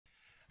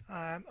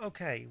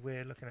Okay,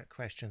 we're looking at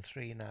question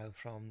 3 now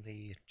from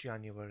the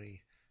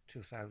January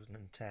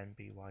 2010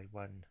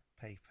 BY1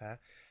 paper.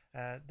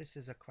 This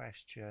is a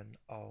question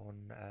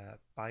on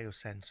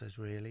biosensors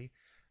really,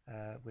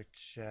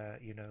 which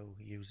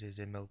uses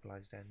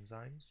immobilized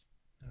enzymes.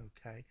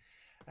 Okay,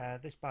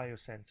 this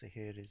biosensor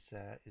here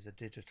is a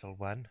digital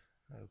one.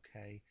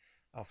 Okay,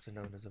 often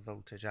known as a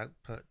voltage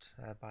output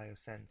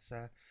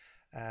biosensor.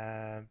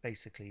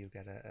 Basically, you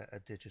get a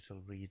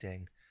digital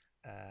reading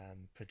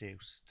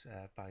produced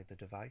by the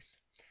device.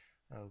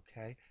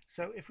 Okay,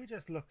 so if we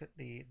just look at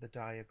the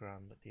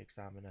diagram that the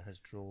examiner has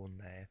drawn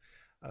there,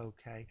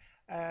 okay,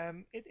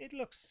 it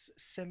looks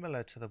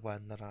similar to the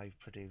one that I've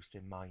produced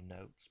in my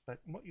notes, but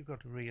what you've got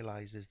to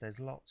realize is there's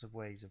lots of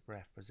ways of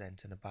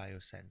representing a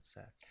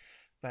biosensor,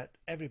 but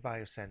every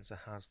biosensor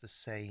has the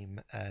same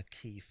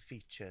key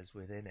features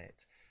within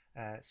it.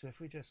 So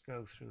if we just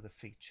go through the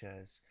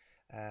features,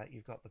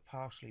 you've got the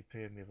partially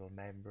permeable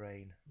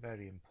membrane,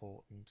 very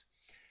important.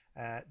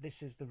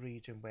 This is the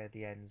region where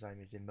the enzyme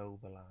is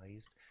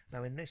immobilized.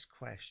 Now in this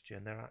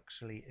question they're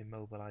actually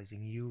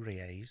immobilizing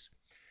urease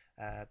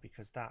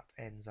because that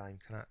enzyme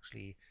can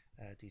actually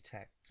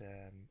detect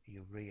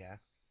urea.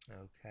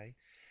 Okay.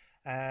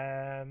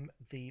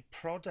 The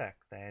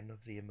product then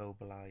of the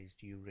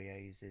immobilized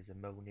urease is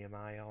ammonium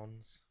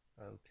ions.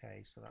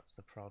 Okay, so that's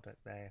the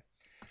product there.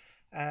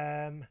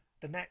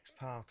 The next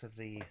part of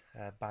the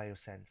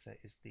biosensor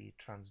is the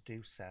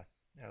transducer.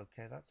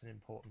 Okay, that's an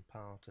important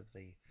part of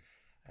the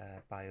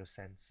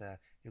biosensor.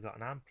 You've got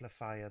an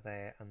amplifier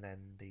there and then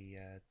the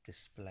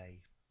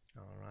display.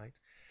 All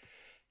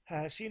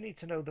right. So you need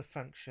to know the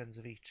functions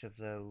of each of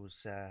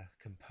those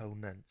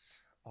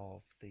components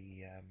of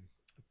the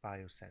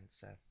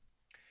biosensor.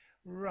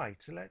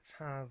 Right, so let's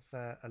have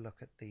a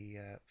look at the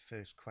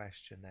first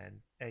question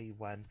then.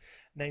 A1,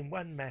 name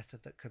one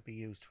method that could be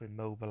used to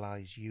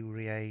immobilize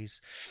urease.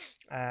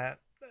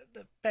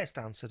 The best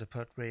answer to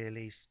put,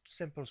 really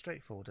simple,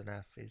 straightforward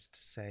enough, is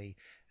to say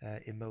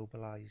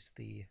immobilize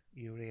the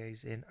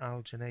urease in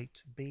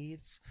alginate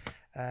beads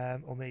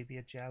or maybe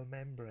a gel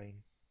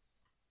membrane.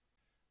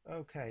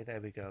 Okay,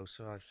 there we go.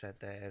 So I've said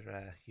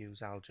there, use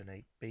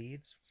alginate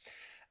beads.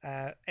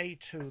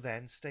 A2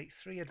 then, state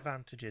 3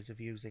 advantages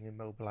of using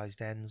immobilized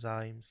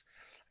enzymes.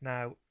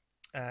 Now,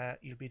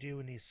 you'll be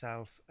doing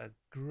yourself a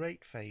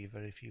great favour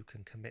if you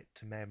can commit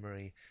to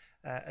memory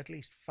at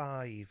least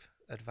 5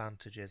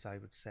 advantages, I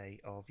would say,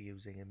 of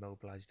using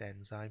immobilized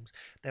enzymes.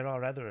 There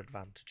are other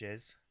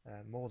advantages,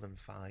 more than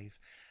 5,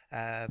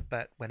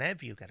 but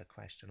whenever you get a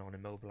question on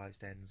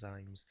immobilized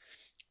enzymes,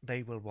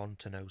 they will want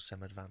to know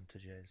some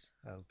advantages.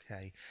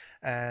 Okay,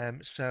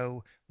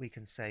 so we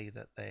can say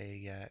that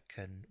they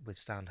can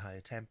withstand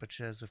higher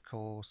temperatures, of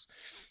course.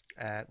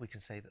 We can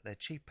say that they're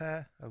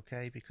cheaper,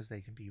 okay, because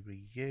they can be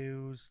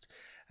reused.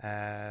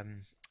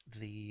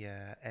 The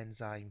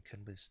enzyme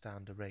can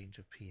withstand a range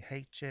of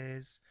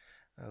pHs.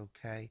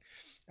 Okay,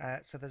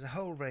 so there's a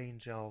whole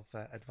range of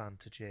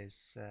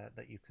advantages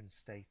that you can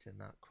state in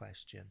that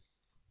question.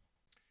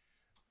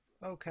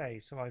 Okay,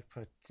 so I've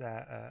put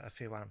a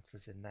few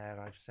answers in there.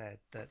 I've said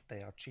that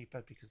they are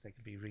cheaper because they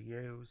can be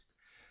reused.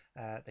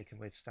 They can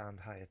withstand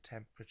higher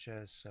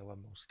temperatures, so are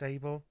more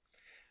stable.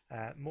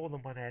 More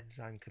than one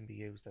enzyme can be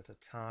used at a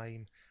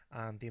time,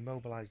 and the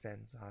immobilized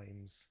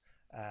enzymes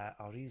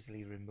are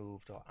easily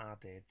removed or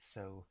added,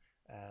 so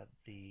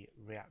the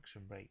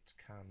reaction rate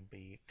can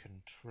be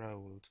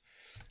controlled.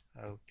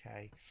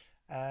 Okay,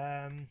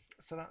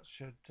 so that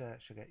should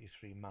get you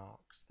 3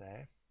 marks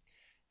there.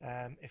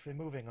 If we're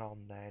moving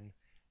on then,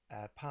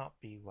 part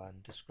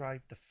B1,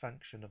 describe the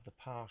function of the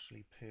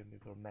partially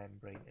permeable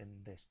membrane in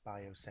this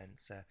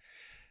biosensor.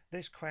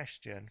 This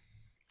question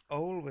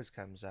always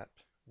comes up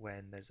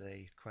when there's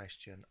a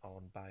question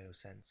on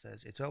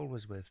biosensors. It's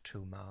always worth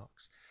 2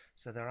 marks.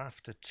 So they're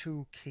after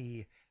 2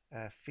 key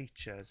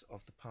features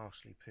of the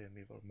partially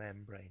permeable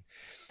membrane.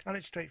 And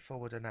it's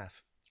straightforward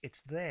enough.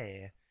 It's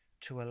there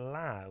to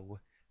allow,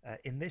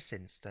 in this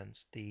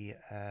instance, the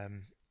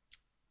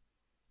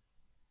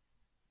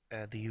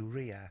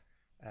urea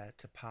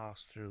to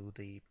pass through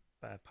the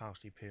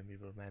partially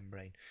permeable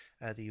membrane.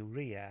 The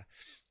urea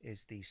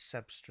is the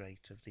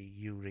substrate of the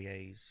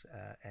urease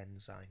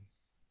enzyme.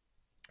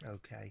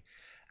 Okay,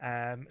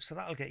 so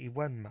that'll get you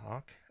 1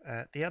 mark.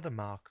 The other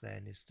mark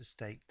then is to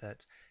state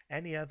that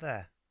any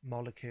other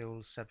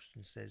molecules,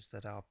 substances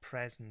that are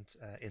present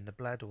in the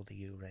blood or the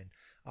urine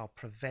are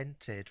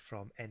prevented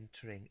from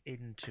entering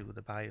into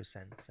the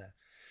biosensor.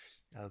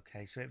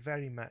 Okay, so it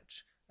very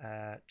much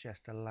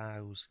just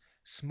allows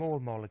small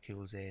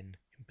molecules in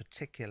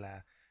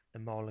particular the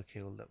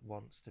molecule that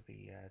wants to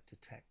be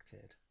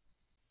detected.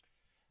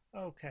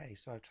 Okay,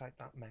 so I've typed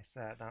that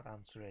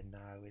answer in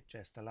now. It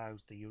just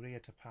allows the urea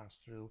to pass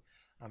through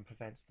and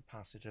prevents the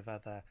passage of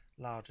other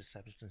larger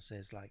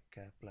substances like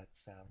blood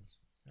cells.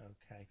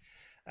 Okay,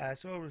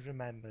 so always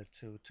remember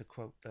to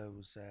quote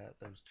those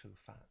 2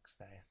 facts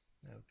there.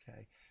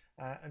 Okay,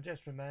 and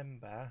just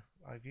remember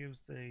I've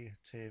used the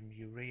term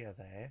urea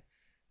there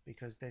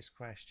because this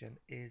question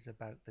is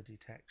about the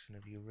detection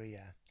of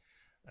urea.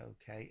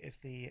 Okay, if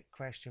the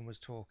question was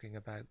talking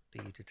about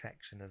the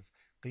detection of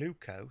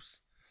glucose,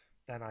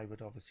 then I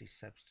would obviously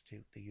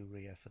substitute the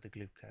urea for the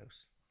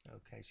glucose.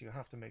 Okay, so you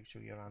have to make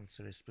sure your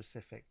answer is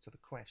specific to the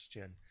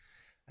question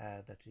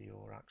that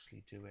you're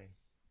actually doing.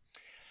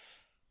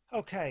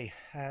 Okay,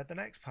 the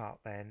next part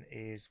then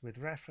is with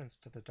reference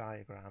to the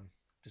diagram,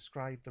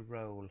 describe the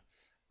role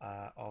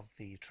of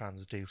the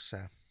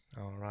transducer.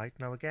 All right,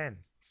 now again,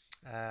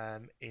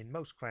 in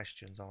most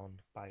questions on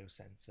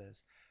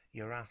biosensors,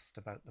 you're asked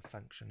about the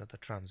function of the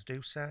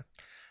transducer,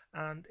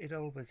 and it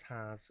always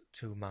has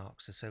 2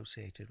 marks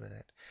associated with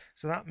it.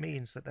 So that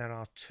means that there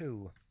are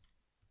 2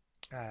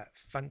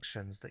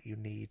 functions that you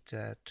need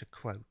to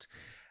quote.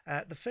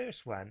 The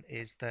first one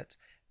is that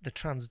the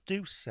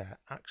transducer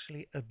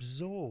actually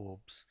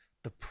absorbs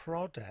the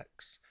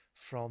products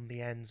from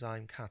the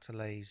enzyme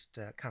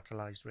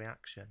catalyzed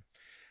reaction.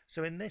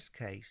 So in this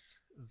case,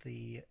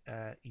 the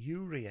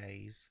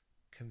urease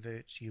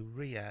converts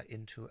urea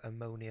into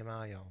ammonium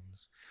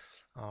ions.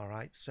 All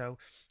right, so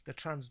the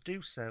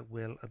transducer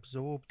will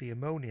absorb the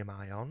ammonium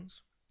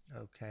ions.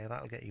 Okay,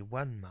 that'll get you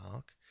 1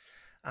 mark.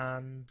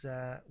 And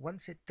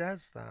once it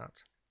does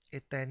that,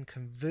 it then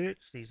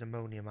converts these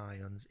ammonium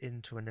ions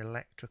into an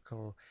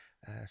electrical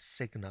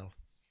signal.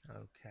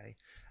 Okay,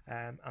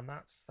 and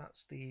that's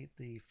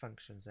the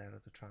functions there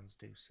of the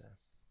transducer.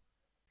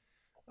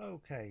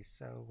 Okay,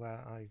 so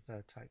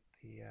I've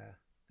typed the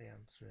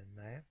answer in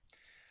there.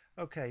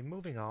 Okay,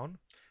 moving on.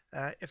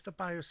 If the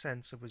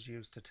biosensor was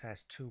used to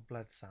test 2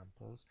 blood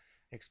samples,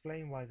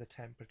 explain why the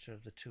temperature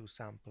of the 2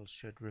 samples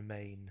should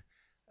remain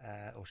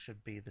or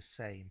should be the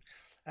same.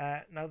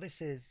 Now,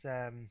 this is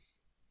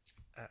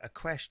a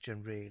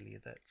question really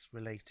that's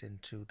relating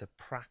to the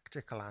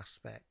practical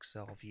aspects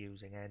of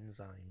using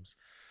enzymes.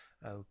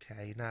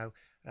 Okay, now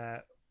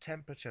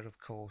temperature, of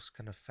course,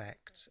 can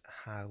affect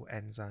how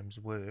enzymes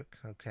work.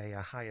 Okay,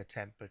 a higher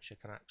temperature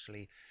can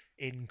actually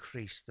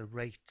increase the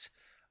rate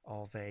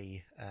of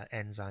a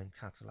enzyme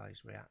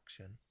catalyzed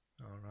reaction.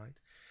 All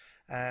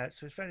right.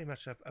 So it's very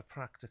much a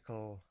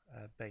practical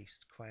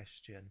based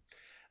question.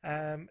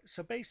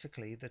 So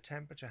basically, the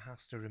temperature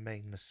has to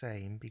remain the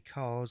same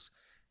because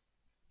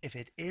if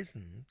it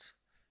isn't,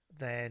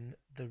 then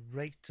the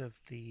rate of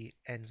the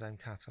enzyme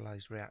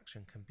catalyzed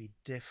reaction can be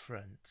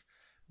different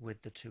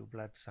with the 2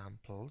 blood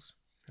samples.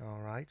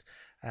 All right.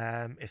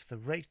 If the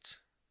rate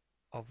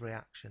of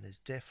reaction is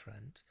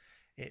different,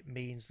 it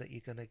means that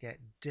you're going to get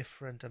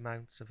different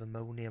amounts of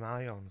ammonium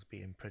ions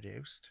being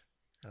produced.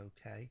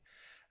 Okay.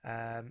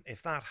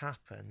 If that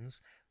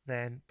happens,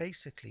 then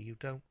basically you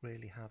don't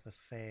really have a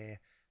fair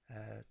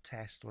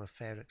test or a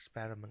fair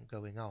experiment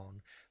going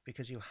on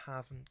because you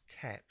haven't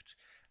kept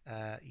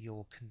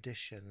your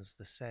conditions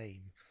the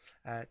same.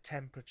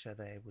 Temperature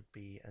there would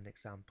be an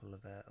example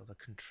of a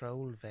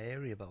control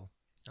variable.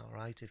 All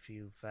right, if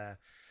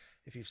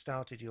you've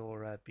started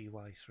your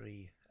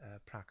BY3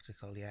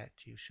 practical yet,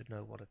 you should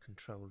know what a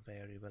control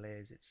variable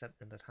is. It's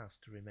something that has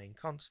to remain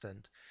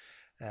constant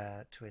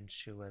to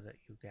ensure that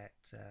you get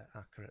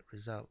accurate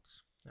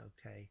results.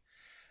 Okay,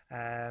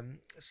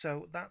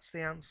 so that's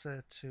the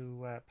answer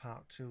to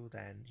part 2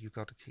 then. You've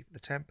got to keep the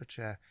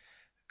temperature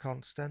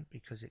constant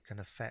because it can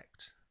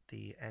affect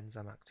the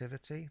enzyme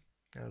activity.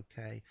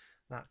 Okay,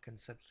 that can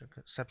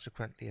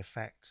subsequently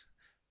affect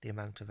the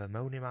amount of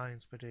ammonium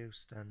ions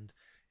produced, and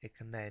it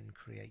can then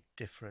create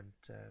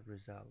different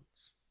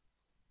results.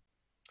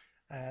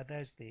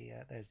 There's the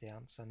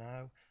answer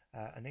now.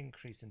 An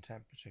increase in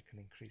temperature can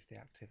increase the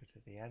activity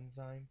of the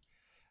enzyme.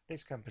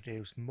 This can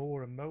produce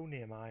more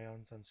ammonium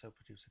ions and so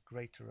produce a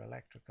greater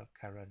electrical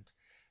current,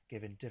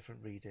 giving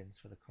different readings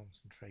for the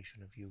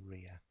concentration of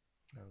urea.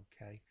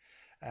 Okay,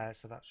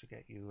 so that should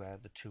get you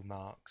the 2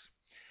 marks.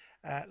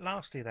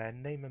 Lastly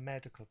then, name a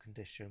medical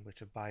condition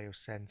which a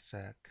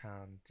biosensor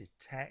can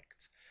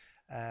detect.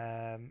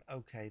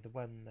 Okay, the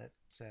one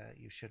that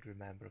you should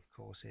remember, of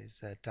course,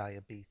 is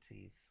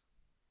diabetes.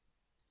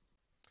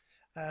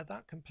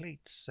 That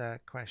completes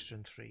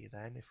question 3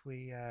 then. If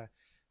we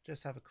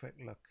just have a quick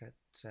look at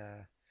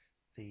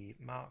the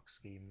mark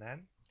scheme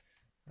then.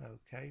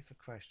 Okay, for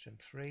question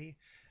 3,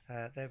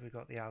 there we've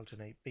got the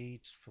alginate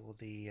beads for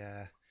the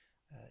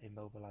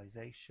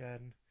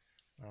immobilization.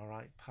 All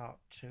right, part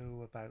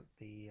 2 about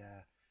the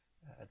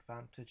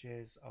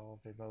advantages of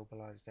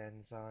immobilized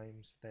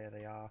enzymes. There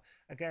they are.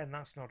 Again,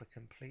 that's not a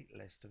complete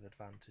list of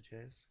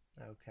advantages.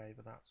 Okay,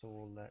 but that's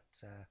all that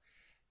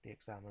the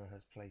examiner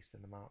has placed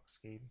in the mark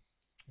scheme.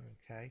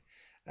 Okay,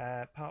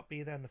 part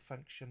B then, the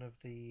function of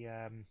the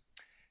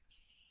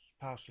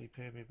partially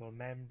permeable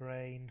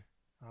membrane.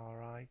 All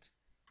right,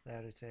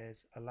 there it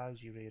is.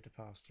 Allows urea to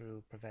pass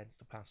through, prevents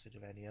the passage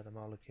of any other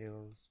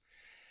molecules.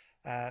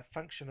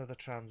 Function of the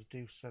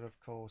transducer, of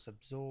course,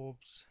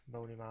 absorbs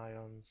ammonium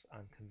ions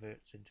and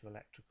converts into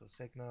electrical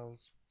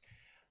signals.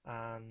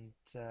 And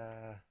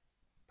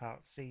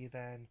part C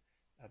then,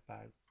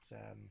 about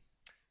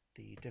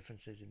the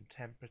differences in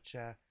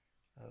temperature,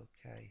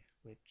 okay,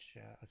 which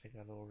I think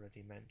I've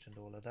already mentioned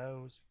all of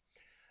those.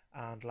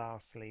 And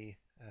lastly,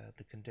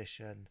 the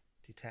condition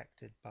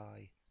detected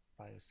by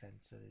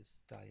biosensor is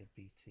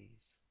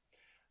diabetes.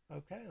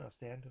 Okay, that's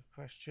the end of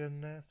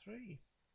question 3.